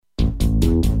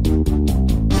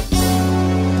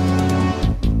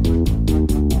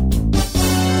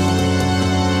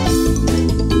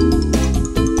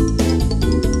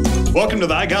Welcome to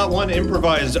the I Got One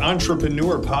Improvised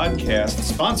Entrepreneur Podcast,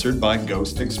 sponsored by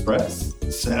Ghost Express.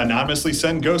 Anonymously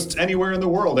send ghosts anywhere in the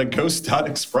world at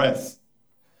ghost.express.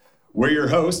 We're your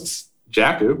hosts,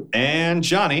 Jaku and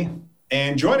Johnny.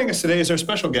 And joining us today is our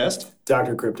special guest,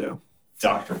 Dr. Crypto.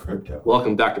 Dr. Crypto.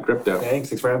 Welcome, Dr. Crypto.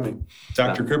 Thanks for having me.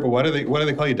 Dr. Crypto, why do they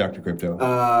call you Dr.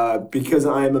 Crypto? Because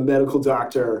I'm a medical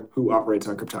doctor who operates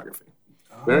on cryptography.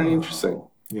 Very interesting.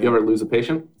 Yeah. You ever lose a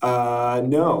patient?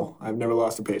 No, I've never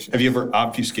lost a patient. Have you ever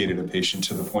obfuscated a patient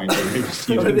to the point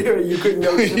where you couldn't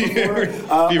know this before?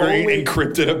 have you ever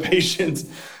encrypted a patient?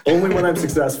 Only when I'm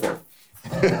successful.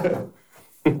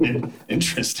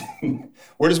 Interesting.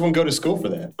 Where does one go to school for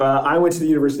that? I went to the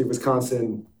University of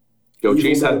Wisconsin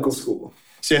Medical School.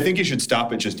 See, I think you should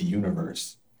stop at just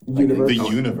universe. Universe. The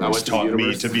universe taught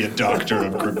me to be a doctor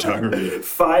of cryptography.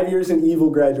 5 years in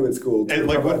evil graduate school to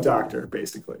become a doctor,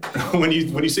 basically. When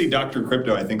you say Dr.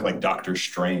 Crypto, I think like Doctor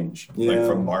Strange, like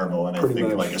from Marvel, and I think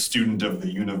much. like a student of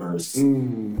the universe.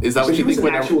 Is that what you think? He was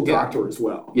an actual doctor as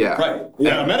well. Yeah. Right.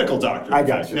 Yeah, a medical doctor. I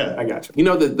got you. Yeah. I got you. You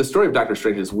know, the story of Doctor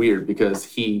Strange is weird because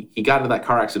he got into that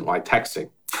car accident while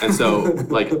texting. And so,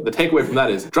 like, the takeaway from that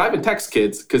is drive and text,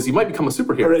 kids, because you might become a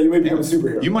superhero. All right, you might become a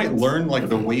superhero. You might learn like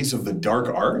the ways of the dark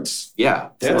arts.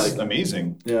 Yeah. That's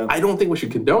amazing. Yeah. I don't think we should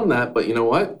condone that, but you know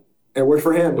what? It worked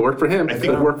for him. It worked for him. I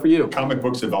think it worked for you. Comic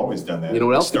books have always done that. You know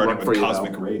what else starting could work with for you,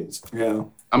 cosmic though? rays. Yeah.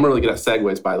 I'm really good at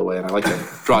segues, by the way, and I like to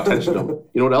draw attention to them.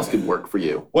 You know what else could work for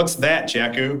you? What's that,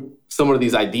 Jaku? Some of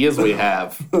these ideas we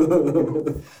have.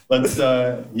 Let's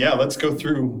go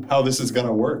through how this is going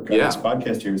to work on this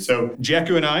podcast here. So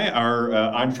Jaku and I are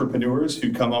entrepreneurs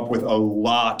who come up with a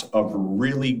lot of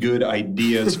really good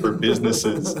ideas for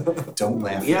businesses. Don't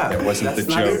laugh. Yeah, that wasn't the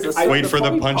that's joke. not Wait the for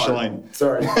the funny part. punchline.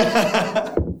 Sorry.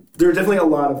 There are definitely a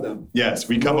lot of them. Yes,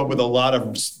 we come up with a lot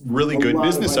of really good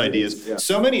business ideas. Yeah.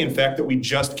 So many, in fact, that we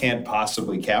just can't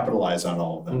possibly capitalize on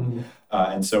all of them.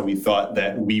 And so we thought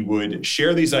that we would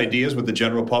share these ideas with the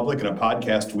general public in a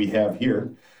podcast we have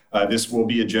here. This will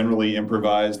be a generally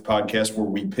improvised podcast where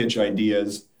we pitch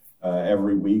ideas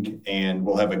every week, and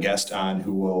we'll have a guest on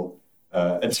who will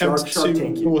attempt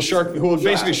who will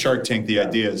basically Shark Tank the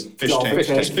ideas.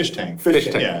 Fish tank.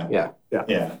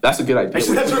 Yeah. That's a good idea.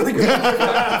 Actually, that's really good.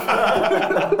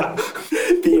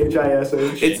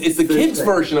 PHISH. It's the kids'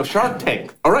 version of Shark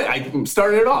Tank. All right, I'm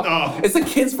starting it off. Oh. It's the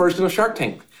kids' version of Shark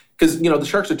Tank. Because, the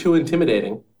sharks are too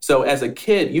intimidating. So as a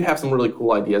kid, you have some really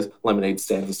cool ideas, lemonade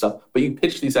stands and stuff, but you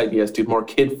pitch these ideas to more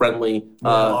kid-friendly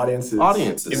audiences.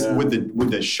 Yeah. Would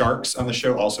the sharks on the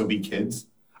show also be kids?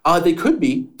 They could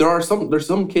be. There's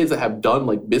some kids that have done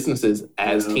like businesses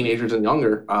as teenagers and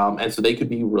younger, and so they could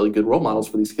be really good role models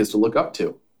for these kids to look up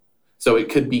to. So it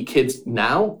could be kids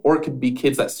now, or it could be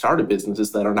kids that started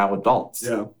businesses that are now adults.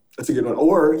 Yeah, that's a good one.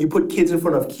 Or you put kids in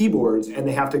front of keyboards and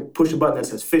they have to push a button that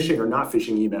says phishing or not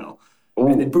phishing email. Ooh.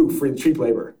 And then boom, free cheap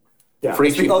labor. Yeah,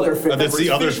 that's the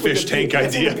other fish tank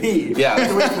idea. Yeah.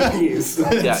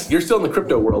 Yeah, you're still in the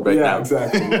crypto world right now.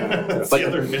 Exactly. But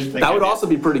that would also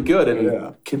be pretty good,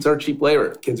 and kids are cheap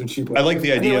labor. Kids are cheap labor. I like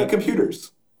the idea. And they like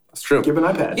computers. That's true. Give an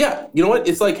iPad. Yeah, you know what?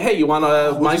 It's like, hey, you want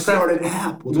a We'll Minecraft? Just start an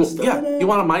app. You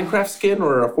want a Minecraft skin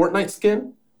or a Fortnite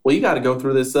skin? Well, you got to go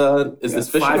through this. Is this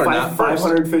phishing or not?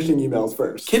 500 phishing emails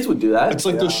first. Kids would do that. It's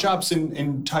like those shops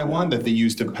in Taiwan that they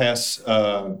use to pass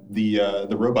the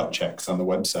robot checks on the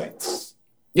websites.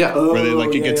 Yeah. Where they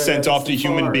it gets sent off to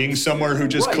human beings somewhere who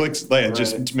just clicks,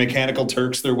 just mechanical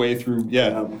Turks their way through.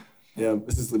 Yeah,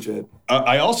 this is legit.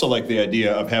 I also like the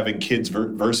idea of having kids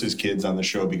versus kids on the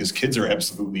show because kids are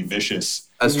absolutely vicious.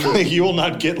 That's true. You will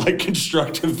not get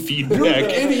constructive feedback You're an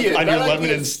idiot. on your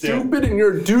lemonade stand. Stupid in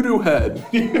your doo-doo head.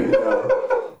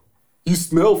 You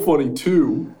smell funny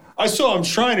too. I saw him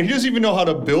trying it. He doesn't even know how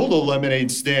to build a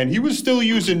lemonade stand. He was still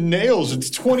using nails. It's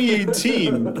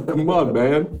 2018. Come on,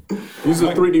 man. Use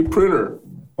a 3D printer.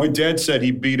 My dad said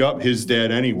he beat up his dad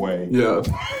anyway. Yeah,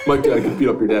 my dad could beat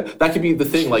up your dad. That could be the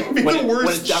thing. Like when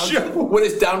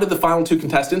it's down to the final two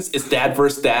contestants, it's dad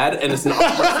versus dad, and it's an arm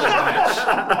wrestling match.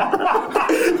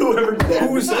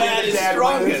 Whose dad is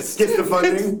strongest gets the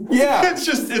funding. Yeah,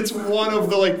 it's one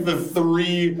of the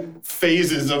three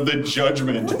phases of the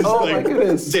judgment. It's my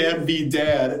goodness, dad v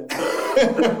dad.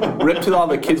 Rip to all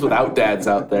the kids without dads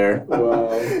out there.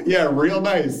 Wow. Yeah, real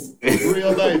nice.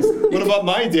 Real nice. What about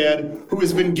my dad, who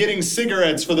has been getting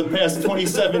cigarettes for the past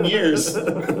 27 years?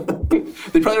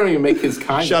 They probably don't even make his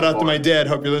kind. Shout out to my dad.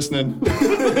 Hope you're listening.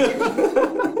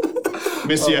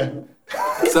 Miss ya.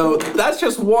 So that's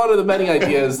just one of the many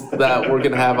ideas that we're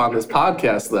going to have on this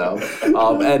podcast, though.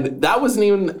 And that wasn't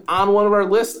even on one of our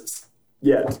lists.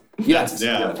 Yet. Yes.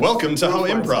 Yeah. Welcome to how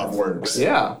improv works.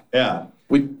 Yeah. Yeah.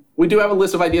 We do have a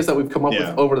list of ideas that we've come up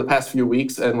with over the past few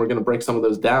weeks, and we're going to break some of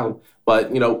those down.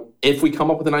 But, if we come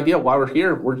up with an idea while we're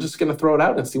here, we're just going to throw it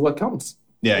out and see what comes.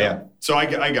 Yeah. So I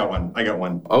got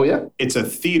one. Oh, yeah? It's a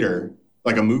theater,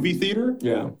 like a movie theater.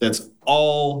 Yeah. That's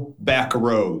all back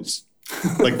rows.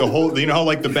 Like the whole, how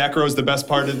like the back row is the best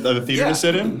part of the theater to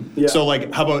sit in? Yeah. So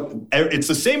like, how about, it's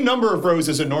the same number of rows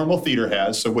as a normal theater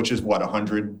has, so which is what,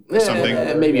 100 or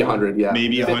something? Maybe 100, yeah.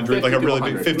 Maybe 100, like a really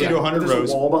big, 50 to 100 rows.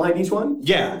 There's a wall behind each one?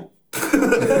 Yeah.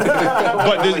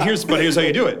 but here's how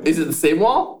you do it. Is it the same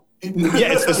wall?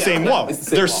 Yeah, it's the same wall.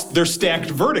 They're stacked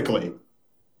vertically.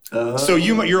 So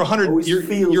you're 100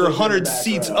 you're 100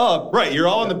 seats up, right? You're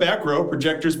all in the back row.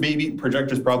 Projectors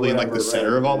probably in like the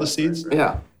center of all the seats.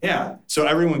 Yeah. So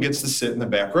everyone gets to sit in the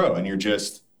back row, and you're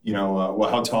just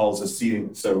how tall is the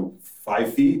seating? So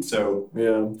 5 feet. So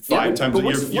 5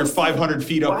 times you're 500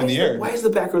 feet up in the air. Why is the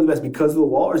back row the best? Because of the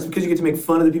wall, or is it because you get to make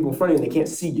fun of the people in front of you and they can't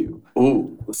see you?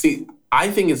 Ooh, see, I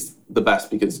think it's the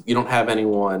best because you don't have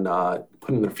anyone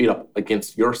putting their feet up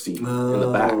against your seat in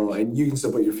the back. And you can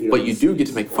still put your feet up. But you do get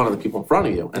to make fun of the people in front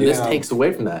of you, and this takes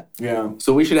away from that. Yeah.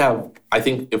 So we should have, I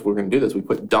think if we're going to do this, we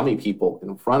put dummy people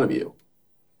in front of you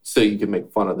so you can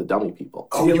make fun of the dummy people.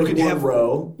 So you could have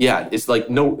row. Yeah, it's like,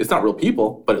 no, it's not real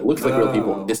people, but it looks like real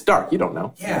people. It's dark, you don't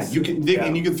know. Yeah,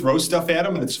 and you can throw stuff at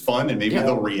them, and it's fun, and maybe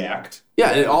they'll react. Yeah,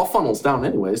 and it all funnels down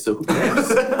anyway, so who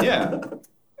cares? Yeah.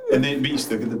 And then, but you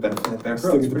still get the benefit of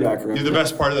the back row. The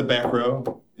best part of the back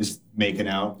row is making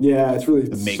out. Yeah, it's really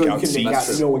the make out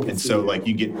seats. And so, like,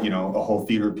 you get, a whole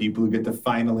theater of people who get to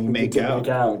finally make out.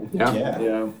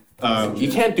 Yeah.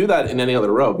 You can't do that in any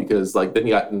other row because, like, then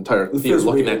you got an entire theater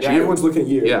looking at you. Everyone's looking at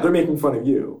you. Yeah. They're making fun of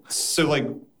you. So, like,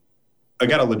 I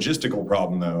got a logistical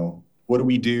problem, though. What do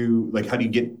we do? Like, how do you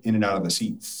get in and out of the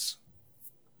seats?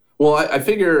 Well, I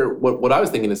figure what I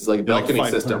was thinking is like a balcony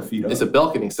system. It's a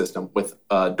balcony system with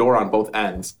a door on both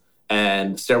ends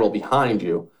and stairwell behind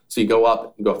you. So you go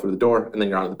up, you go through the door, and then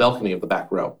you're on the balcony of the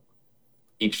back row.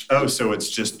 So it's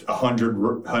just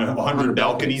 100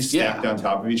 balconies stacked on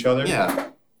top of each other? Yeah.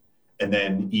 And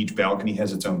then each balcony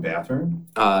has its own bathroom?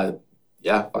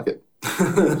 Yeah, fuck it.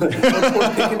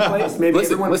 Maybe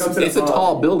listen, it's a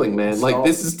tall building, man. Like,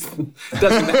 doesn't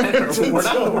matter.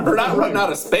 We're not running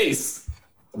out of space.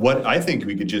 What I think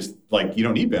we could just, like, you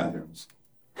don't need bathrooms.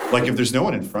 Like, if there's no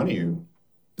one in front of you.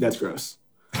 That's gross.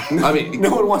 I mean,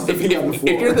 no one wants to be on the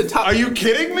floor. If you're the top, are you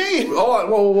kidding me? Oh,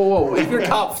 whoa! If you're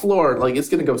top floor, like, it's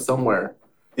gonna go somewhere.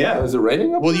 Yeah. Is it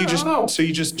raining up there? You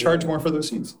just charge more for those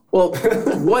seats. Well,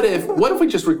 what if we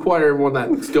just require everyone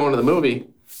that's going to the movie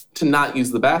to not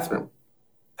use the bathroom?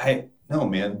 No,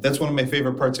 man. That's one of my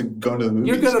favorite parts of going to the movies.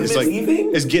 You're going to miss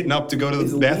leaving? Is getting up to go to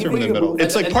the bathroom in the middle.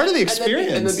 It's like part of the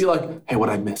experience. And then be like, hey,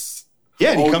 what'd I miss?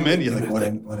 Yeah, and you come in, you're like, what I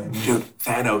miss? Dude,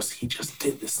 Thanos, he just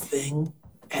did this thing,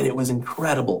 and it was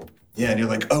incredible. Yeah, and you're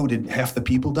like, oh, did half the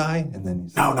people die? And then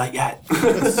he's no, not yet.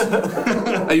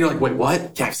 And you're like, wait,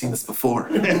 what? Yeah, I've seen this before.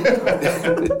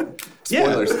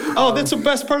 Spoilers. Yeah. Oh, that's the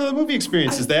best part of the movie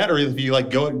experience, is that? Or if you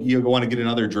like you want to get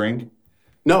another drink?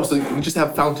 No, so you just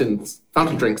have fountain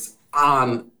drinks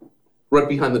on right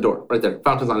behind the door, right there.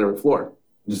 Fountains on every floor.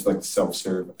 Just like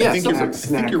self-serve. Yeah, I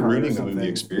think you're ruining the movie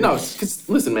experience. No, because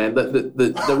listen, man,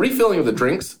 the refilling of the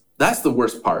drinks, that's the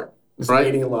worst part. Right?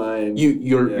 Waiting in line.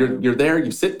 You're there,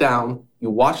 you sit down, you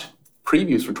watch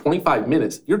previews for 25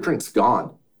 minutes, your drink's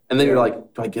gone. And then you're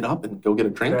like, do I get up and go get a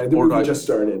drink? The movie just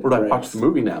started. Or do I watch the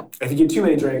movie now? If you get too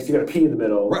many drinks, you got to pee in the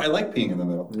middle. Right, I like peeing in the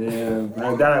middle. Yeah,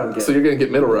 that I don't get. So you're going to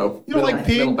get middle row. You don't like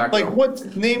peeing? Like,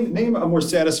 what? Name a more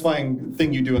satisfying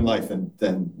thing you do in life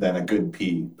than a good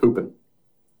pee. Pooping.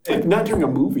 Like, not during a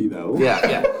movie, though.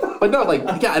 Yeah. But no,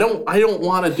 I don't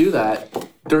want to do that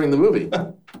during the movie.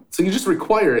 So you just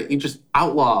require it. You just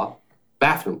outlaw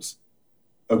bathrooms.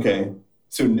 Okay.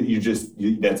 So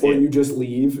that's or it. you just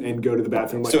leave and go to the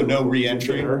bathroom. So no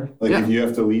re-entry? Like if you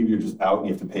have to leave, you're just out and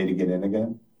you have to pay to get in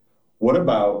again? What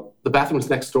about... The bathroom's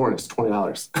next door and it's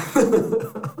 $20.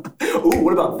 Ooh,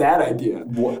 what about that idea?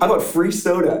 How about free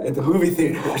soda at the movie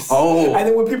theaters? Oh. And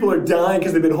then when people are dying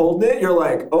because they've been holding it, you're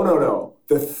like, oh, no.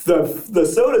 The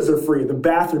sodas are free. The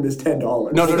bathroom is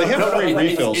 $10. No, they have free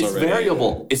refills it's already. It's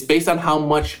variable. It's based on how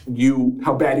much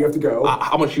how bad you have to go.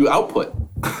 How much you output.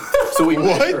 So we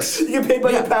what? You get paid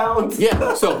by the pound.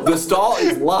 Yeah. So the stall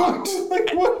is locked.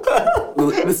 Like what?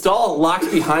 The stall locks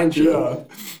behind you. Yeah.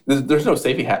 There's no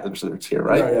safety hazards here,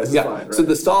 right? No, yeah. Fine, right? So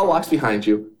the stall locks behind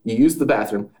you. You use the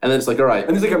bathroom, and then it's like, all right.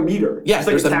 And there's like a meter. Yeah,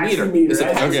 there's like a meter. It's a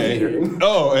taxi meter.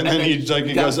 Oh, and then he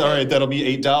goes, all right, that'll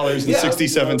be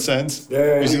 $8.67. Yeah.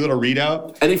 There's a little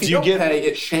readout. And if you don't pay,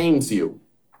 it shames you.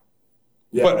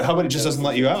 Yeah. But how about it just doesn't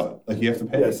let you out? Like you have to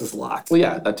pay. Yeah, it's just locked. Well,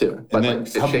 yeah, that too. But And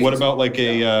then like, what about like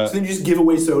a? So then you just give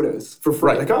away sodas for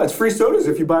free. Right. Like, oh, it's free sodas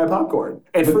if you buy a popcorn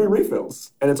and free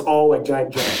refills, and it's all like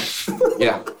giant jugs.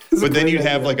 yeah. But then you'd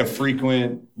have like a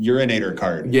frequent urinator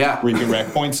card. Yeah. Where you can rack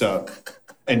points up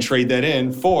and trade that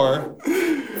in for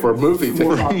For a movie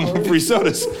ticket. free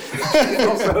sodas.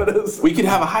 Sodas. We could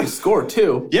have a high score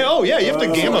too. Yeah. Oh yeah. You have to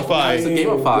gamify. It's a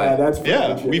gamify. Yeah, that's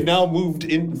Yeah, pretty we've good. now moved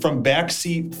in from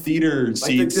backseat theater Like,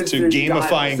 seats to there's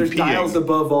gamifying There's dials peeing.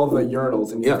 above all the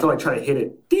urinals, and you have to like try to hit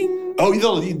it. Ding. Oh,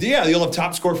 you'll have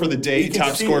top score for the day, You can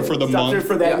top see score it. for the Top there month.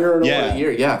 for that Yeah. urinal. Yeah. For a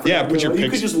year, yeah. Yeah, put your You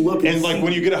picture. could just look and like see.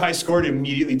 when you get a high score, it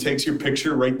immediately takes your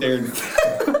picture right there.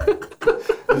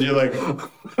 And you're like,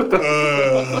 And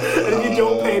if you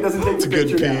don't pay, it doesn't take it's a your good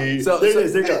picture pee. down. So- There it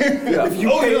is. There you go. Yeah. If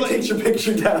you Oh, pay, you're it like- takes your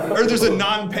picture down. Or there's a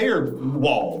non-payer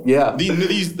wall. Yeah.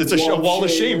 It's a wall of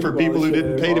shame for people who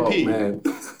didn't pay to Oh, pee. man.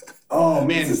 Oh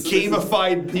man,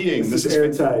 gamified peeing. This is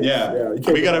airtight. Yeah, Yeah, you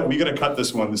can't we go gotta wrong. we gotta cut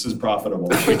this one. This is profitable.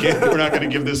 We're not gonna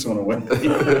give this one away.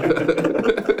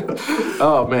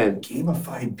 Oh, man.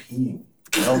 Gamified peeing.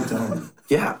 Well done.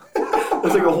 Yeah.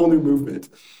 It's like a whole new movement.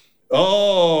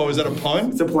 Oh, is that a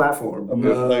pun? It's a platform.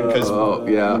 Oh,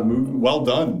 yeah. Well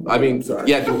done. I mean, sorry.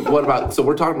 yeah, what about, so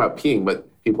we're talking about peeing, but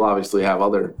people obviously have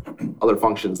other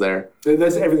functions there.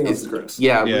 That's everything else is gross.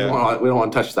 Yeah, Yeah. we don't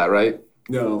want to touch that, right?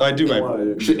 No, I do don't my-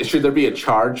 wanna- Should there be a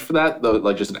charge for that? Though,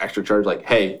 like just an extra charge, like,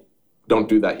 hey, don't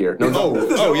do that here. No,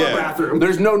 Oh yeah. bathroom.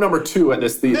 there's no number 2 at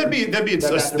this theater. That'd be a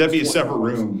bathroom's separate $20.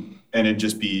 room, and it'd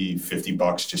just be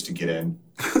 $50 just to get in.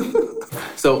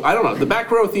 So I don't know. The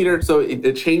back row theater, so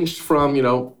it changed from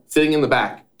sitting in the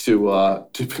back to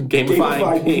gamifying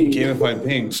Gamified peeing. peeing. Gamified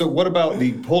peeing. So what about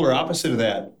the polar opposite of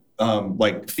that?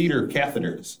 Like theater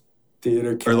catheters,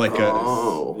 Theater. or like a.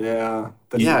 Oh. Yeah.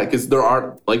 That's- Yeah, because there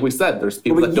are, like we said, there's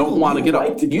people But that don't want to get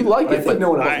up. You like but I it, think but no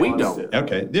one else we wants don't. to.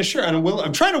 Okay, yeah, sure. And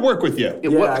I'm trying to work with you. Yeah,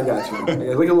 What- I got you.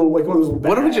 Like a little, like one of those little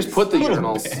What if we bags. just put the Little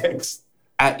urinals bags.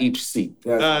 at each seat?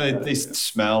 Yeah, They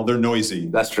smell. They're noisy.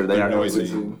 That's true. They They're are noisy.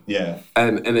 noisy. Yeah.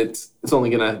 and it's only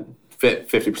gonna fit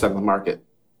 50% of the market.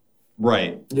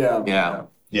 Right. yeah. Yeah,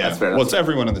 Yeah. That's fair. Well, it's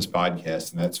everyone on this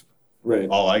podcast, and that's Right.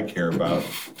 all I care about.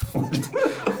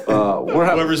 we're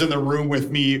having, Whoever's in the room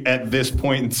with me at this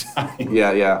point in time.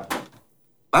 yeah.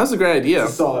 That was a great idea.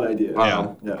 It's a solid idea.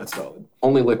 Yeah. Yeah, it's solid.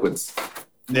 Only liquids.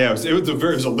 Yeah, it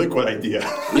was a liquid idea.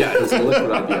 Yeah, it's a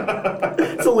liquid idea.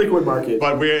 It's a liquid market.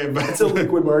 But It's a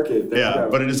liquid market. There you yeah, go.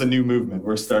 but it is a new movement.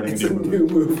 We're starting it's a a new new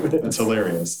movement. movement. That's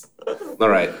hilarious. All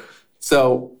right.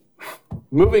 So,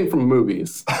 moving from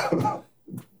movies,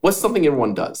 what's something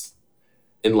everyone does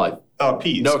in life?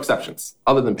 Peas. No exceptions,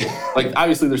 other than peeing. Like,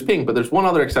 obviously, there's peeing, but there's one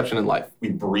other exception in life. We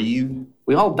breathe.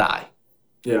 We all die.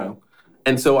 Yeah.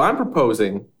 And so I'm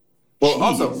proposing. Well, Jeez.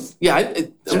 also, yeah,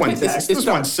 This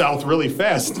went south really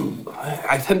fast.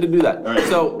 I tend to do that. right.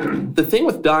 So the thing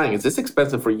with dying is it's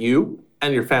expensive for you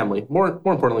and your family. More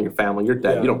importantly, your family. You're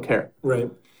dead. Yeah. You don't care. Right.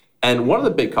 And one of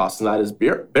the big costs in that is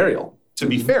burial. To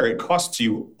be fair, it costs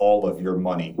you all of your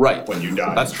money Right. when you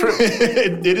die. That's true.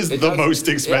 it is the does- most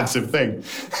expensive thing.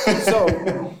 So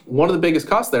one of the biggest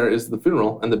costs there is the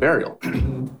funeral and the burial.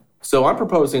 So I'm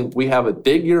proposing we have a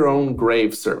dig your own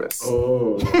grave service.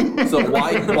 Oh. So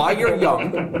while you're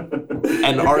young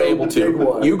and are able dig to,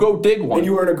 one. you go dig one. And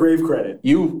you earn a grave credit.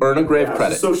 You earn a grave Yeah,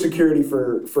 credit Social Security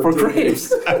for for digging.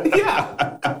 graves.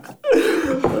 Yeah.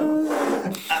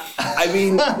 I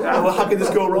mean, Yeah, well, how could this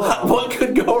go wrong? what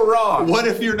could go wrong? What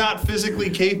if you're not physically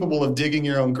capable of digging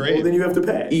your own grave? Well, then you have to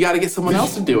pay. You got to get someone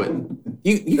else to do it.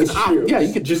 You That's can true. yeah,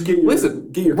 you could Just get your-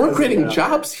 listen. get your We're cousin creating out.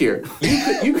 jobs here.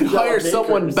 You could hire makers.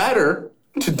 someone better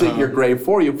to dig your grave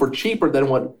for you for cheaper than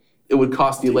what it would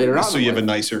cost you later on. So in you have a life.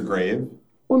 nicer grave?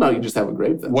 Well, no, you just have a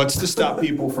grave then. What's to stop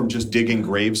people from just digging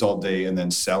graves all day and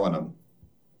then selling them?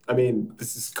 I mean,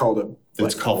 this is called a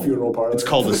It's called funeral parlor. It's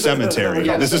called a cemetery.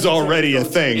 Yeah, This is already a It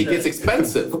thing. gets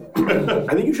expensive.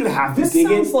 I think you should have to This dig it.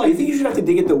 sounds like- I think you should have to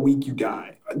dig it the week you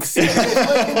die.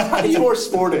 It's more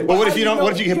sporting. But what if you don't?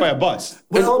 What if you get hit by a bus?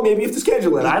 Well, maybe you have to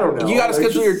schedule it. I don't know. You got to Like,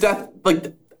 schedule your death.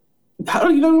 Like, how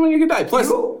do you know when you're gonna die? Plus,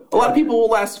 a lot of people will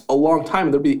last a long time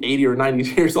and they'll be 80 or 90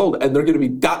 years old, and they're gonna be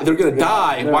they're gonna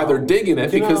die no. while they're digging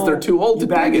it because know, they're too old to you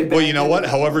back dig it it. Well, you know what?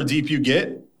 However deep you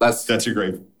get, That's that's your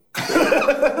grave. Sorry,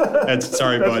 That's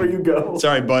bud. where you go.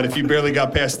 Sorry, bud. If you barely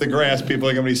got past the grass, people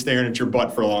are gonna be staring at your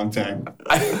butt for a long time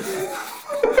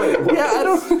yeah. I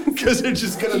don't. because they're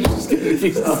just gonna.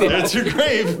 Jesus, yeah. That's your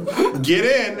grave. Get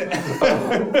in.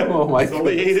 Oh my It's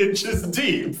only god. 8 inches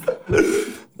deep.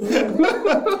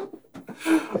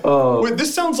 Oh. Wait,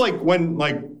 this sounds like when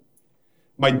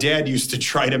my dad used to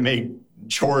try to make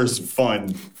chores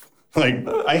fun. Like,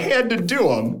 I had to do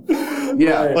them.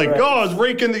 Yeah. I was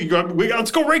raking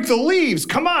let's go rake the leaves.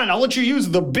 Come on, I'll let you use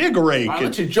the big rake. I'll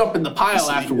let you jump in the pile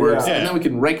afterwards, and then we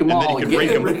can rake them all again.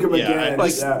 Rake them again.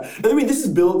 I mean, this is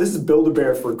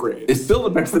Build-A-Bear for graves. It's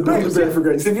Build-A-Bear for graves. Build-A-Bear for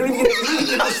graves. So you don't even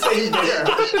get the same bear.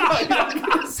 You don't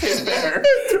get the same bear.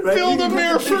 Right?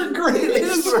 Build-A-Bear for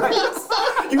graves.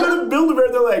 Right. You go to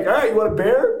Build-A-Bear, they're like, all right, you want a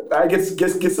bear? I guess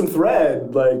get some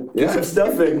thread, get some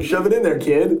stuffing, shove it in there,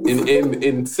 kid.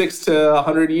 In 6 to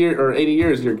 100 years or 80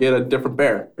 years, you'll get a different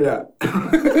bear. Yeah.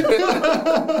 But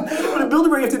at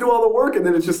Build-A-Bear, you have to do all the work, and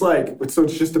then it's just like, so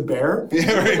it's just a bear?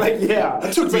 Yeah, right.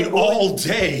 That took me all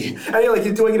day. And you're like,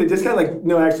 do I get a discount? Like,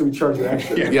 no, actually, we charge you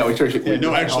extra. Yeah, we charge you.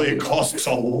 No, actually, it costs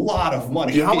a lot of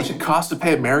money. Do you know how much it costs to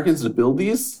pay Americans to build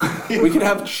these? We could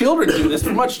have children do this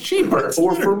for much cheaper.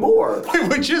 Or for more.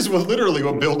 Which is literally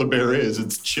what Build-A-Bear is.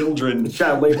 It's children. It's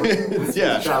child labor.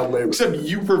 Child labor. Except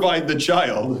you provide the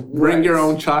child. Bring your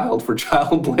own child for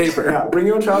child labor. Yeah, bring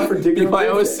your own child for digging.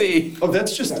 BYOC. Oh,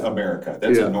 that's just America.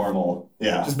 That's a normal.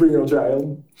 Yeah. Just bring your own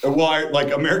child. Well,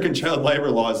 American child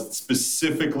labor laws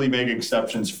specifically make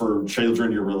exceptions for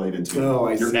children you're related to. Oh,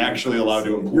 I see. You're actually allowed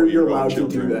to employ your own children.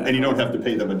 To do that. And you don't have to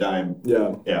pay them a dime.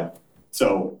 Yeah. Yeah.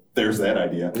 So there's that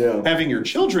idea. Yeah. Having your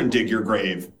children dig your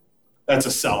grave, that's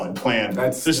a solid plan.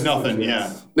 There's nothing,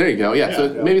 There you go. Yeah.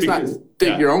 So maybe it's not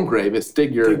dig your own grave, it's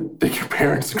dig your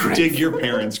parents' grave. Dig your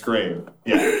parents' grave.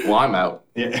 Yeah. Well, I'm out.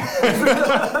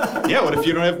 Yeah. Yeah, what if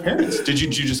you don't have parents? Did you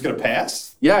just get a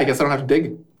pass? Yeah, I guess I don't have to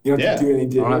dig. You don't have to do any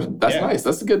digging. That's nice.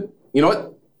 That's a good. You know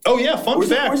what? Oh, yeah, fun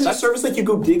fact. Or is it a service like you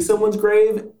go dig someone's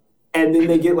grave and then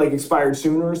they get expired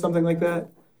sooner or something like that?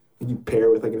 You pair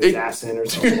with an assassin or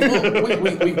something.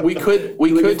 we could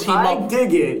team up. I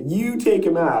dig it. You take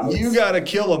him out. You gotta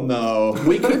kill him though.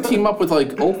 We could team up with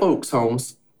old folks'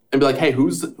 homes and be like, hey,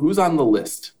 who's on the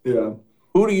list? Yeah.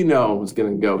 Who do you know is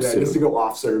going to go soon? Yeah, needs to go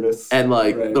off service. And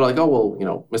they're like, oh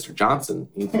well, Mr. Johnson,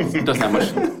 he doesn't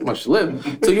have much to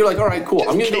live. So you're like, all right, cool.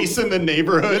 I'm gonna case in the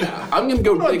neighborhood. Yeah, I'm gonna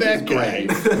go dig his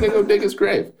grave. I'm gonna go dig his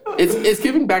grave. It's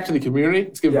giving back to the community.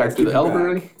 It's giving back to the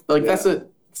elderly.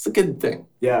 It's a good thing.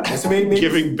 Yeah. So maybe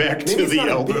giving back to the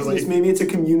elderly. Business, maybe it's a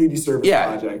community service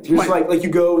project. You're just you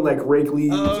go and rake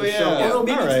leaves. Oh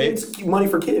yeah. It's money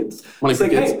for kids. Money for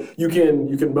kids. Hey, you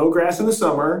can mow grass in the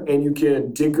summer and you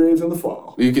can dig graves in the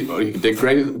fall. You can dig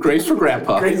graves for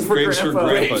grandpa. Graves for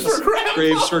grandpas.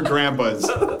 Graves for grandpas.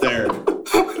 There.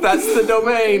 That's the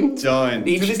domain. Done.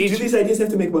 Do these ideas have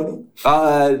to make money?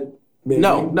 Maybe.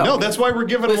 No, that's why we're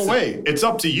giving them away. It's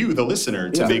up to you, the listener,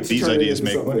 to make these ideas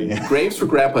make money.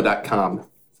 Gravesforgrandpa.com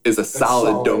is a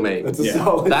solid domain. That's a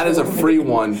solid That is a free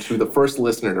one to the first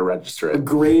listener to register it.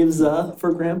 Graves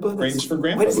for grandpa? Graves for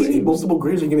grandpa. Why does he need multiple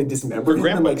graves? Are you going to dismember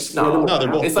them? No, they're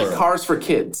both. It's like cars for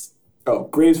kids. Oh,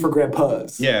 graves for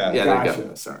grandpas. Yeah. There you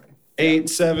go. Sorry.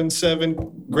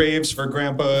 877 graves for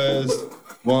grandpas.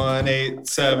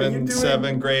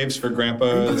 1877 graves for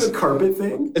grandpas. The carpet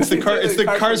thing? It's the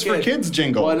Cars for Kids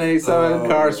jingle. 187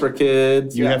 Cars for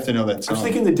Kids. You have to know that song. I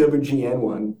was thinking the WGN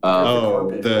one.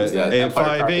 The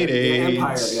 588.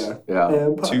 Empire, yeah.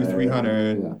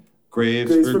 2300.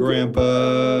 Graves for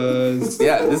grandpas.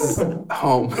 Yeah, this is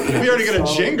home. We already got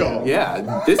a jingle.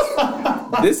 Yeah,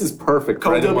 this is perfect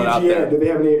for anyone WGN. out there. Do they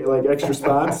have any extra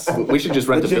spots? We should just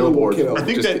rent a billboard. I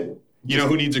think that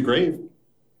who needs a grave?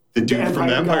 The dude from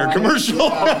the Empire commercial.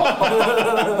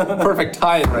 Perfect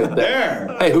tie-in right there.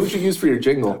 Hey, who should you use for your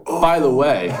jingle? By the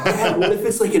way. What if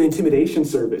it's an intimidation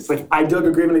service? I dug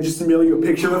a grave and I just mail you a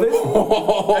picture of it.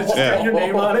 I just got your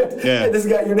name on it. Yeah. And this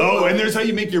got your name on it. Oh, and there's how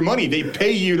you make your money. They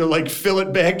pay you to fill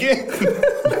it back in.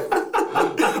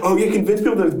 Oh, yeah, convince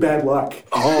people that it's bad luck.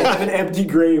 Oh. Have an empty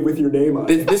grave with your name on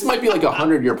it. This might be like a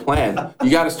 100-year plan. You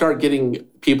got to start getting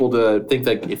people to think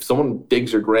that if someone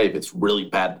digs your grave, it's really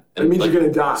bad. And it means you're going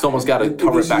to die. Someone's got to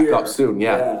cover it back up soon.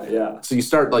 Yeah. So you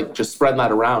start just spreading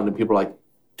that around, and people are like,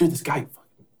 dude, this guy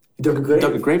dug a grave.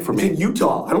 Dug a grave for me. It's in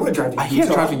Utah. I don't want to drive to Utah. I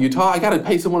can't drive to Utah. I got to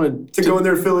pay someone to go in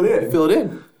there and fill it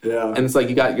in. Yeah. And it's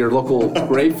you got your local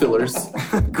grave fillers.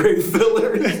 Grave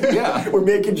fillers? Yeah. We're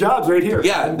making jobs right here.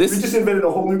 Yeah. We just invented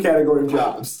a whole new category of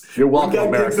jobs. You're welcome, One guy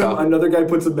America. picks them, another guy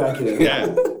puts them back in.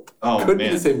 Yeah. Oh, Could be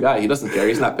the same guy. He doesn't care.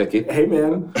 He's not picky. Hey,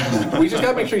 man. We just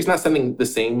got to make sure he's not sending the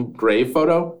same grave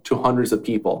photo to hundreds of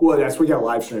people. Well, that's where we got to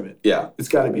live stream it. Yeah. It's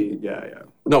got to be, yeah.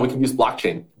 No, we can use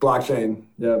blockchain. Blockchain,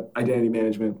 yeah. Identity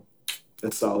management.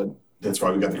 That's solid. That's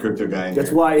why we got the crypto guy in That's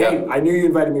here. why, hey, I knew you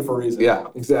invited me for a reason. Yeah.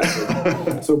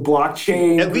 Exactly. So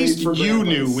blockchain. At least you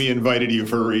knew we invited you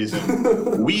for a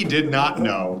reason. We did not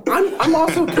know. I'm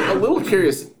also a little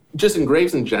curious, just in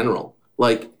graves in general.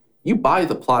 You buy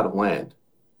the plot of land.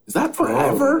 Is that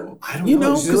forever? I don't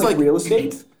know. Is it real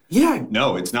estate? Yeah.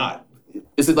 No, it's not.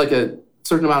 is it like a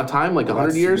certain amount of time, like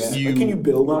 100 years? Yeah. Can you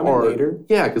build on it later?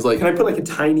 Yeah, because like... Can I put like a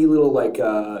tiny little like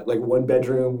one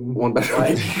bedroom? One bedroom.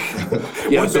 Like,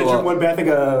 Yeah, one bedroom, one bath, like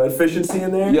efficiency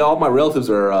in there? Yeah, all my relatives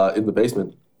are in the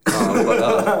basement.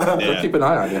 But keep an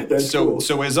eye on it. That's cool.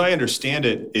 So as I understand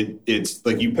it, it's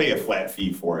like you pay a flat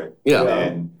fee for it. Yeah.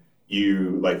 And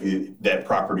you that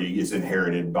property is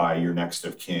inherited by your next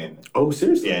of kin. Oh,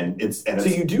 seriously? So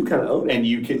you do kind of own it. And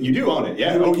you do own it,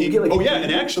 yeah.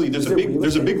 And actually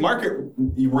there's a big market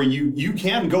where you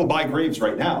can go buy graves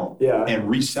right now and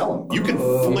resell them. You can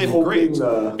flip graves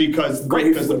because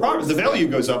the value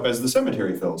goes up as the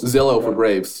cemetery fills. Zillow for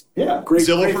graves. Yeah.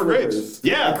 Zillow for graves.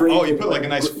 Yeah. You put like a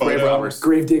nice photo. Grave robbers.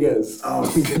 Grave diggers.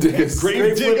 Oh,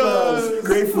 grave diggers.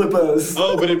 Grave flippers.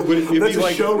 Oh, but it'd be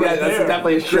like... show right that's there.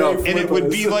 definitely a show. And it would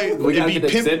be like... We gotta get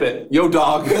an exhibit. Yo,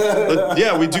 dog.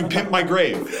 Yeah, we do Pimp My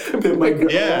Grave. Pimp My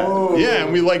Grave. Yeah, Oh. yeah,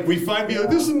 and we find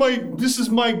this is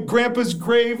my grandpa's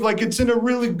grave. Like it's in a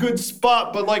really good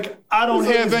spot, but like I don't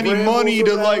have any money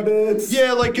to like.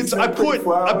 Yeah, like I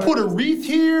put a wreath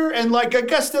here, and like I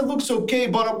guess that looks okay,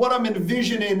 but what I'm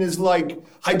envisioning is like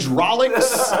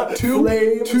hydraulics,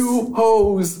 two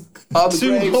hoes on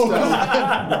the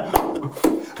gravestone.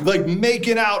 Like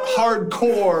making out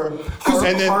hardcore,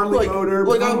 and then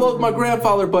I love my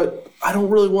grandfather, but I don't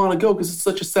really want to go because it's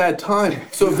such a sad time.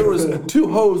 So if there was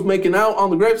two hoes making out on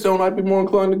the gravestone, I'd be more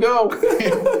inclined to go.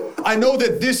 I know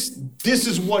that this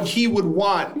is what he would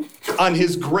want on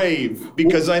his grave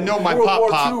because I know my World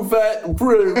pop. War II vet,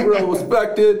 pretty real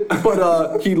respected,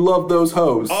 but he loved those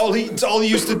hoes. It's all he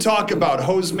used to talk about,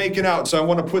 hoes making out. So I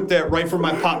want to put that right for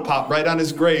my pop, right on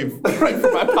his grave. Right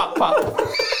for my pop.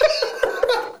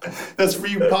 That's for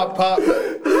you, Pop.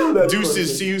 Deuces,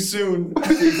 perfect. see you soon.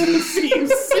 See you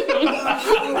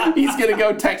soon. He's gonna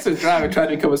go Texas drive and try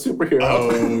to become a superhero.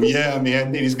 Oh yeah, man.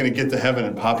 And he's gonna get to heaven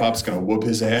and Pop's gonna whoop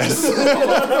his ass. Put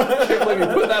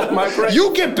that in my brain.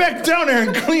 You get back down there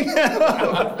and clean that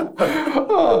up. I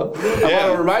want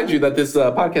to remind you that this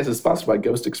podcast is sponsored by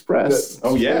Ghost Express.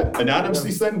 Oh yeah.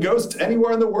 Anonymously send ghosts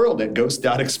anywhere in the world at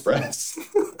ghost.express.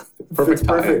 Perfect.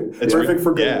 It's perfect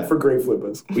for grave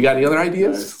flippers. We got any other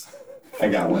ideas? I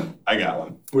got one.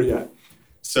 What do you got?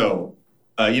 So,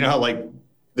 you know how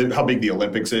big the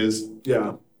Olympics is?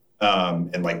 Yeah.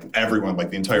 And like everyone, like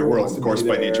the entire world, of course,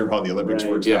 by nature of how the Olympics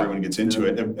works, everyone gets into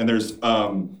it. And there's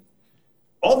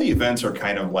all the events are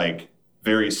kind of like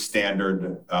very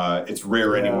standard. It's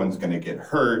rare anyone's going to get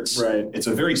hurt. Right. It's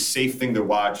a very safe thing to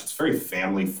watch. It's very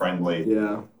family friendly.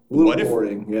 Yeah. A little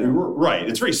boring. Right.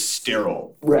 It's very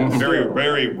sterile. Right. Very,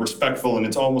 very respectful, and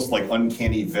it's almost like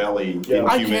uncanny valley. Yeah.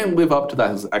 I can't live up to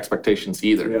those expectations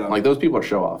either. Yeah. Like those people are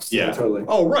show-offs. Yeah. Totally.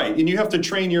 Oh, right. And you have to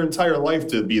train your entire life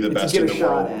to be the best in the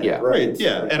world. Yeah. Right.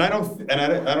 Yeah. And I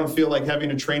don't feel like having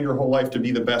to train your whole life to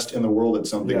be the best in the world at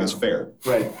something is fair.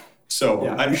 Right.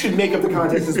 So you should make up the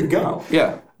context as we go.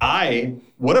 Yeah.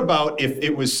 What about if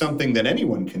it was something that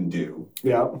anyone can do?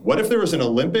 Yeah. What if there was an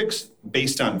Olympics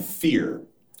based on fear?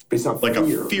 Based on like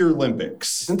fear. A Fear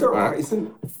Olympics.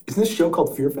 Isn't this show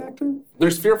called Fear Factor?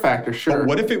 There's Fear Factor, sure. But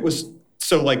what if it was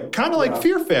kind of like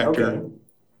Fear Factor,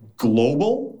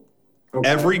 global? Okay.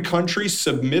 Every country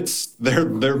submits their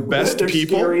best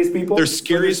people. Scariest people. Their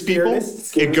scariest people.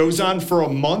 It goes on for a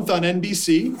month on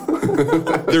NBC.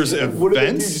 There's events. What do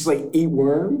they do? Just like eat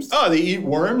worms? Oh, they eat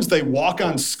worms. They walk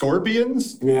on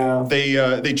scorpions. Yeah.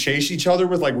 They chase each other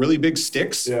with like really big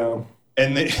sticks. Yeah.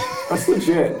 And That's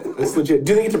legit.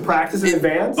 Do they get to practice in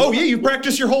advance? Oh yeah, you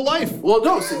practice your whole life. Well,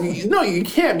 no, you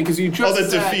can't because you just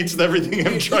that defeats everything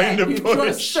I'm trying to push. You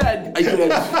just said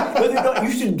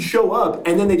you should show up,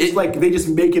 and then they just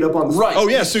make it up on the right. Oh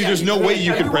yeah, so there's no way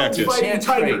you can practice. Fighting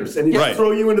tigers, and they just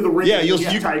throw you into the ring. Yeah,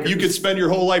 you could spend your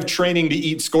whole life training to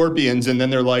eat scorpions, and then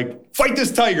they're like, fight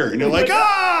this tiger, and you're like,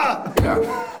 ah.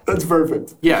 Yeah. That's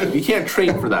perfect. Yeah, you can't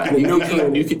train for that. You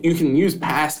can use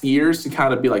past years to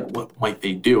kind of be like, what might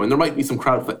they do? And there might be some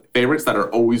crowd favorites that are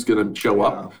always going to show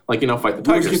up, like fight the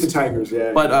tigers. Get the tigers,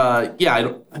 yeah. But I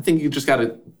think you just got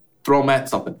to throw them at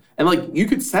something. And like you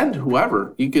could send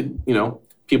whoever. You could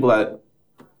people that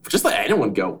just let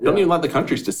anyone go. Don't even let the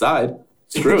countries decide.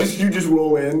 Screw it. You just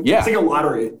roll in. Yeah, it's like a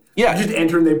lottery. Yeah, you just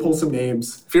enter and they pull some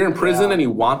names. If you're in prison and you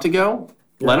want to go.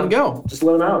 Yeah. Let them go. Just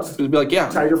let them out. Just be like,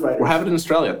 tiger fighters. We're having it in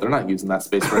Australia. They're not using that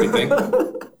space for anything.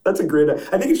 That's a great idea.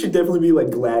 I think it should definitely be like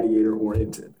gladiator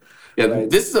oriented. Yeah, right?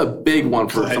 This is a big one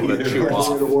for someone to chew off.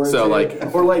 So what was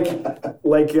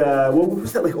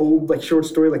that old short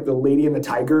story, like The Lady and the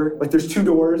Tiger? Like there's two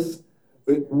doors.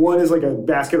 One is like a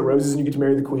basket of roses and you get to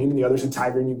marry the queen, and the other's a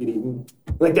tiger and you get eaten.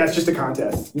 Like that's just a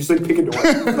contest. You just pick a door.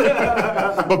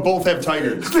 But both have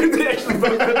tigers. They actually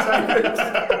both have tigers.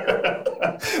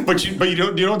 But you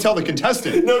don't tell the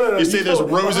contestant. No. You say there's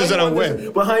roses and a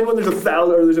whip. Behind one, there's $1,000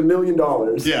 or there's $1 million.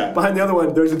 Yeah. Behind the other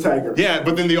one, there's a tiger. Yeah,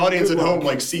 but then the audience at home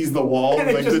like sees the wall,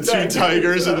 like the two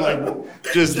tigers, and like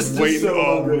just wait. so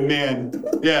Oh hungry. man,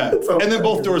 yeah. And then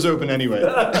both doors open anyway.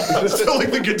 So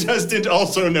like the contestant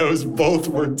also knows both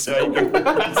were tigers.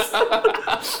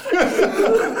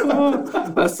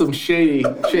 That's some shady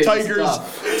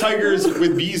stuff. Tigers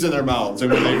with bees in their mouths,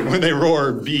 and when they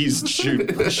roar, bees shoot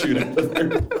out of their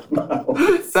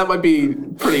mouths. That might be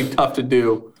pretty tough to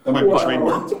do. That might be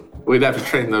trademarked. We'd have to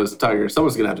train those tigers.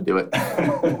 Someone's gonna have to do it.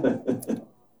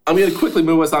 I'm gonna quickly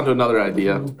move us on to another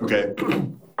idea. Okay.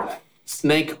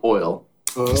 Snake oil.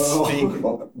 Snake,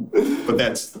 but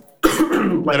that's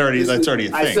already a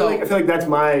thing. I feel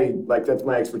like that's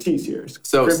my expertise here.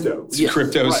 So Crypto. Yeah,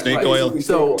 Crypto, right, snake right. oil.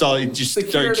 So It's all you just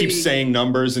keep saying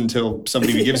numbers until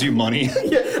somebody gives you money.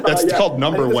 That's Yeah. called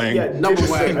number wang. Yeah, Number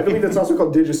wang. I believe that's also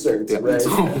called digicert,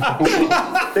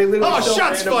 right? They literally sell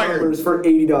shots random fired. numbers for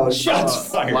 $80. Shots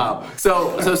fired. Wow.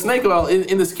 So snake oil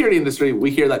in the security industry,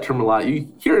 we hear that term a lot. You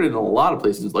hear it in a lot of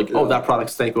places, like, oh, that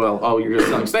product's snake oil. Oh, you're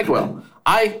selling snake oil.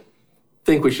 I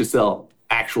think we should sell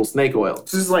actual snake oil. So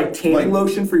this is like tanning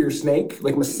lotion for your snake,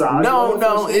 like massage. oil for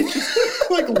No, your snake? it's just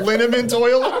Like liniment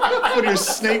oil when your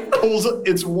snake pulls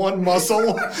its one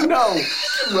muscle. no.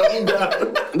 Rub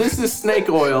down. This is snake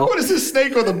oil. What does a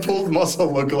snake with a pulled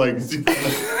muscle look like?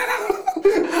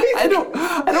 I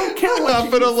don't care what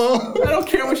Not it alone. I don't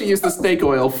care what you use the snake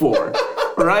oil for.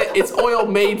 All right? It's oil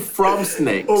made from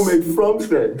snakes. Oh, made from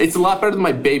snake. It's a lot better than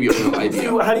my baby oil idea.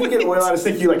 How do you get oil out of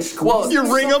snake? You like squeeze Well,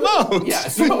 You wring them out. Yeah,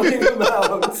 so, Wring them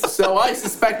out. so I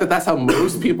suspect that that's how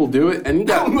most people do it. And you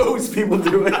got Most people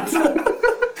do it.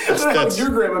 That's how your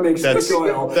grandma makes snake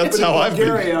oil. that's But how in I've been-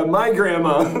 Bulgaria, my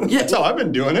grandma. yeah, That's how I've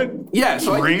been doing it. yeah.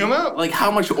 So Wring them out. like how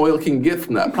much oil can you get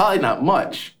from that? Probably not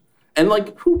much. And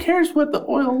like, who cares what the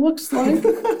oil looks like?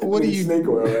 What do you? Snake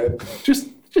oil, right?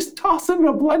 Just toss it in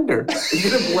a blender.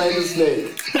 You're gonna blend a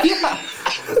snake. Yeah,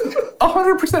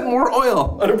 100% more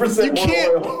oil. 100% You more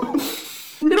can't- oil.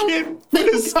 You can't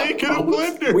put a snake in a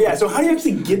blender. Well, yeah, so how do you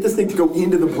actually get this thing to go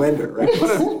into the blender, right?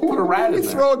 Put a rat in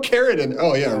there. Throw a carrot in.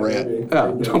 Oh yeah, rat. Yeah,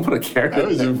 don't put a carrot I in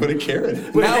was there. gonna put a carrot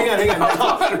in. Wait, hang on.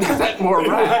 100% more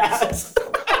rats.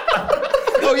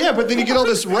 Oh yeah, but then you get all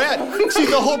this rat. See,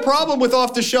 the whole problem with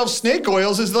off-the-shelf snake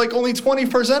oils is like only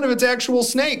 20% of it's actual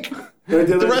snake.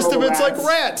 The rest of it's like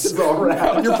rats. It's all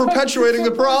rats. You're perpetuating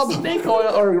the problem. Snake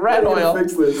oil or rat How do you oil.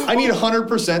 fix this? I need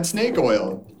 100% snake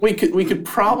oil. We could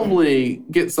probably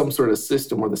get some sort of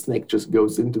system where the snake just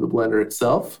goes into the blender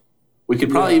itself. We could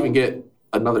probably even get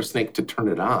another snake to turn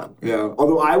it on. Yeah.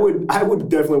 Although I would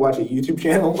definitely watch a YouTube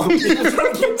channel of people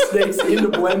trying to get snakes into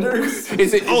blenders.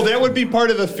 Is it? Oh, that would be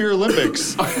part of the Fear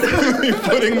Olympics.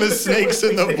 Putting the snakes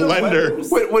in the blender.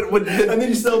 And then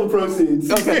you sell the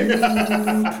proceeds. Okay.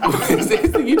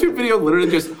 is the YouTube video literally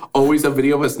just always a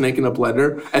video of a snake in a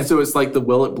blender? And so it's like the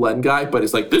Will It Blend guy, but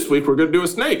it's like, this week we're going to do a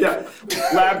snake. Yeah.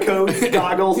 Lab coats,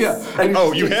 goggles. Yeah. And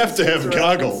Oh, you have to have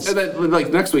goggles. And then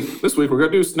like this week we're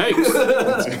going to do snakes. I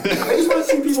just want to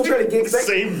see people try to get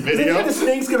Same video. video. The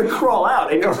snake's going to crawl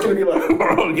out. And it's going to be like,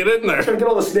 Oh, get in there. trying to get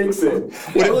all the snakes in.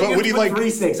 But would you like 3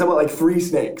 snakes? How about like 3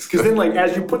 snakes? Because then, like,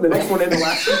 as you put the next one in, the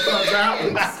last one comes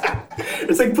out.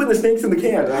 It's like putting the snakes in the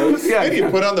can, right? Yeah. maybe you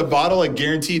put on the bottle like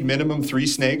guaranteed minimum 3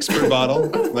 snakes per bottle,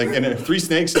 like and 3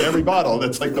 snakes in every bottle.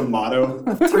 That's like the motto.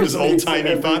 This old snakes in timey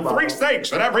every font. bottle. 3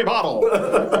 snakes in every bottle,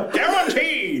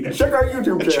 guaranteed. Check our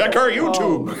YouTube channel. Check our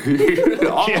YouTube.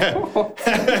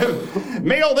 Yeah.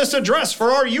 Mail this address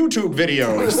for our YouTube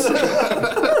videos.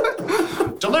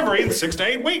 Delivery in 6 to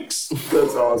 8 weeks.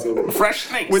 That's awesome. Fresh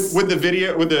snakes. Would the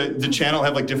video, would the channel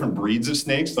have like different breeds of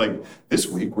snakes? Like this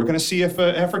week, we're going to see if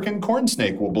an African corn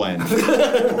snake will blend. Is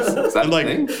that And like,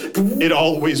 a thing? it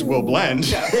always will blend.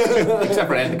 Except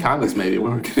for anacondas, maybe.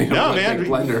 When we're getting No, a man, big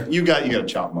blender. you got to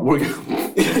chop them up. We're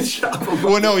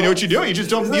Well, no, you know what you do? You just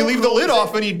don't. You leave the lid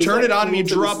off and you turn it on and you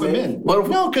drop them in. What if-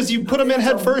 No, because you put them in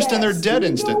head first and they're dead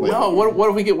instantly. No, what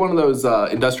if we get one of those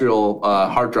industrial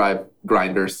hard drive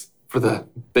grinders for the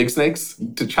big snakes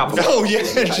to chop them? Oh yeah,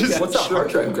 just What's a hard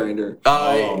drive grinder?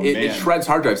 It man. shreds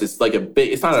hard drives. It's like a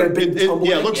big. It's not It's a a big tumbler?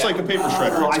 yeah, it looks Yeah. like a paper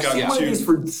shredder. Oh, I It's got see one of two. these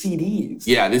for CDs.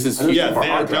 Yeah, this is huge Yeah, for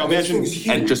hard now drives imagine This thing's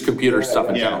huge. and just computer stuff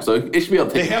in Yeah. general. So it should be able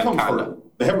to they take have an them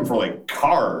anaconda. for like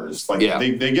cars. Like Yeah.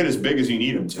 they get as big as you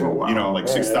need them to. wow. You know, like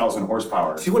 6,000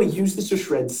 horsepower. So you want to use this to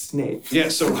shred snakes? Yeah.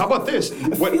 So how about this? I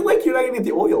feel like you're not going to get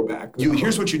the oil back.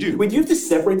 Here's what you do. Wait, do you have to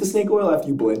separate the snake oil after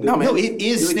you blend it? No, man. No, it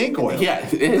is snake oil. Yeah,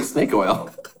 it is snake oil.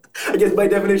 I guess by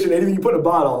definition, anything you put in a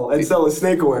bottle and sell as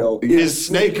snake oil is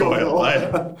snake oil.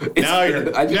 Now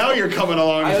you're coming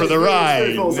along for the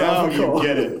ride. Now you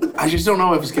get it. I just don't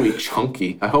know if it's gonna be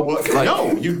chunky. I hope.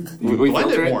 No, you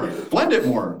blend it more. Blend it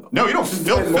more. No, you don't.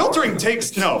 Filtering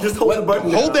takes no. Just hold the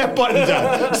button. Hold that button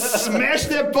down. Smash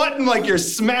that button like you're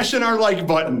smashing our like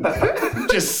button.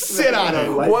 Just sit on it.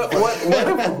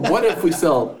 What if we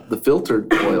sell the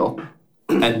filtered oil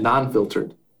and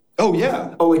non-filtered? Oh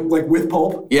yeah. Oh, like with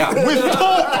pulp? Yeah. With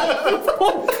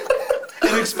pulp.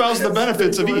 And espouse the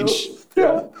benefits of each.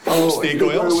 Yeah.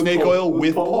 Snake oil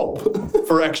with pulp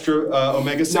for extra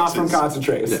omega-6s. Not from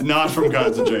concentrate. Not from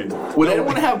concentrate. Would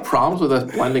anyone have problems with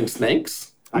us blending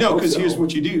snakes? No, because here's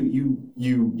what you do.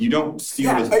 You don't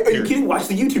steal Yeah, are you kidding? Watch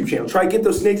the YouTube channel. Try to get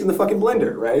those snakes in the fucking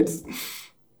blender, right?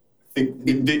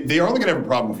 They're only going to have a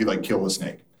problem if you like kill the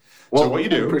snake. Well, so what you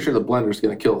do? I'm pretty sure the blender's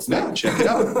going to kill a snake. No, check it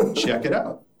out. Check it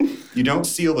out. You don't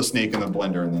seal the snake in the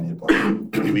blender and then hit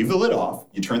blender. You leave the lid off.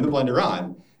 You turn the blender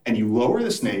on, and you lower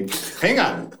the snake. Hang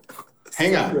on.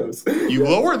 You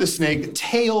lower the snake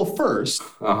tail first,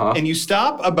 and you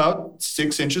stop about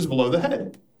 6 inches below the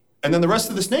head, and then the rest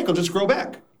of the snake will just grow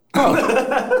back.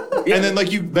 Oh. And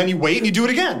then you wait and you do it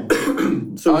again.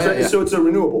 So it's a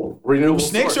renewable.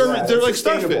 Snakes source. they're like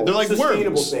starfish. They're like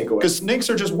worms. Snake oil. Because snakes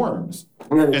are just worms.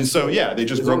 And so they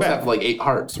just grow back. Have like 8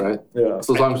 hearts, right? Yeah.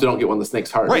 So as long as we don't get one of the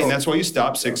snake's hearts. Right, and that's why you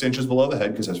stop 6 inches below the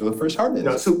head because that's where the first heart is.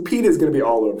 No, so PETA's going to be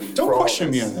all over you. Don't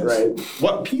question me on this. Right.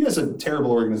 What PETA's a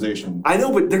terrible organization. I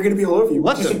know, but they're going to be all over you.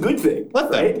 Which is a good thing.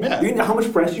 Let them. Right? Yeah. You know how much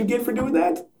press you get for doing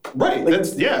that? Right.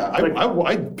 That's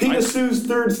PETA sues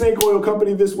third snake oil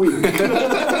company this week.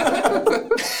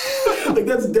 Like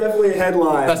that's definitely a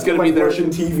headline. That's going to be their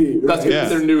Russian TV. Right? That's going to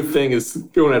be their new thing is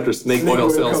going after snake oil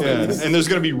salesmen. Yeah. And there's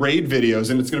going to be raid videos,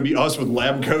 and it's going to be us with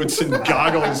lab coats and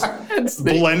goggles,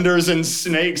 blenders and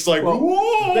snakes. Like,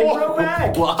 whoa! They grow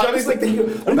back. Well, Johnny's like,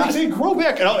 they grow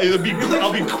back. And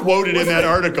I'll be quoted in that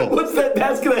article. What's that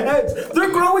basket of heads?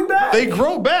 They're growing back. They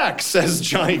grow back, says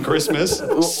Johnny Christmas,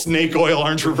 snake oil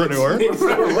entrepreneur.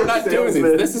 We're not doing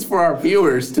this. This is for our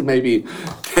viewers to maybe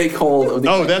take hold of the.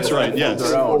 Oh, that's right. Yes.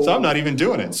 So I'm not even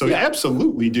doing it. So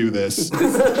absolutely do this. Do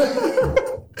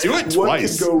it twice. What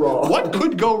could go wrong? What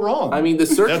could go wrong? I mean, the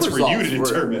search That's results. for you to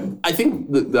determine. I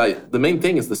think the main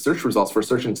thing is the search results for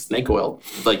searching snake oil.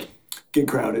 Like, get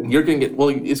crowded. You're going to get,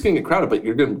 it's going to get crowded, but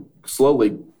you're going to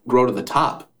slowly grow to the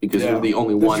top because you're the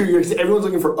only one. True. Everyone's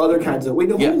looking for other kinds of. Wait,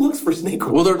 no, who looks for snake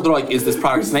oil? Well, they're like, is this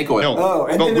product snake oil? No, oh,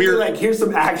 and then they're like, here's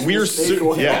some actual snake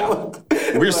oil. Yeah.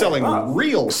 We're selling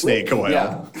real snake oil.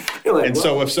 Yeah. Like,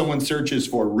 so if someone searches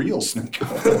for real snake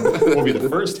oil, we'll be the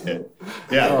first hit.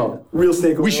 Yeah. Oh, real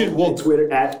snake oil. We should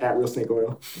Twitter at real snake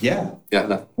oil. Yeah. Yeah.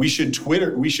 No. We should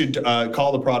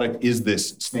call the product "Is this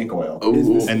snake oil?"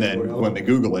 Ooh. And then when they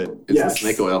Google it, is this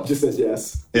snake oil? It just says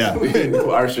yes. Yeah.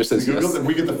 Ours just says Google yes. it,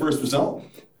 we get the first result.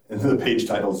 And the page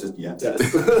title is just yes.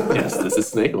 Yes, this is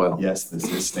snake oil. Yes, this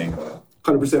is snake oil.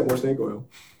 100% more snake oil.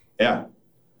 Yeah.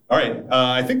 All right.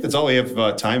 I think that's all we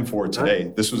have time for today.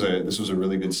 Right. This was a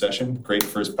really good session. Great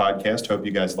first podcast. Hope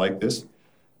you guys like this.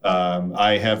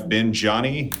 I have been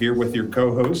Johnny here with your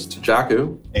co-host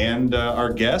Jaku and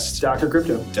our guest Dr.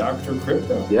 Crypto. Dr.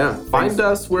 Crypto. Yeah. Find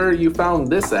us where you found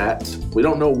this at. We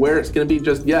don't know where it's going to be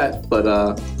just yet,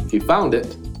 but if you found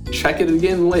it, check it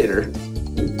again later.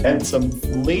 At some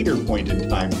later point in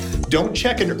time. Don't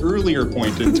check an earlier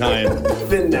point in time.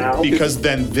 Then now. Because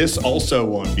then this also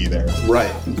won't be there.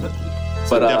 Right.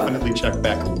 So definitely check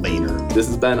back later. This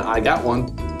has been I Got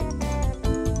One.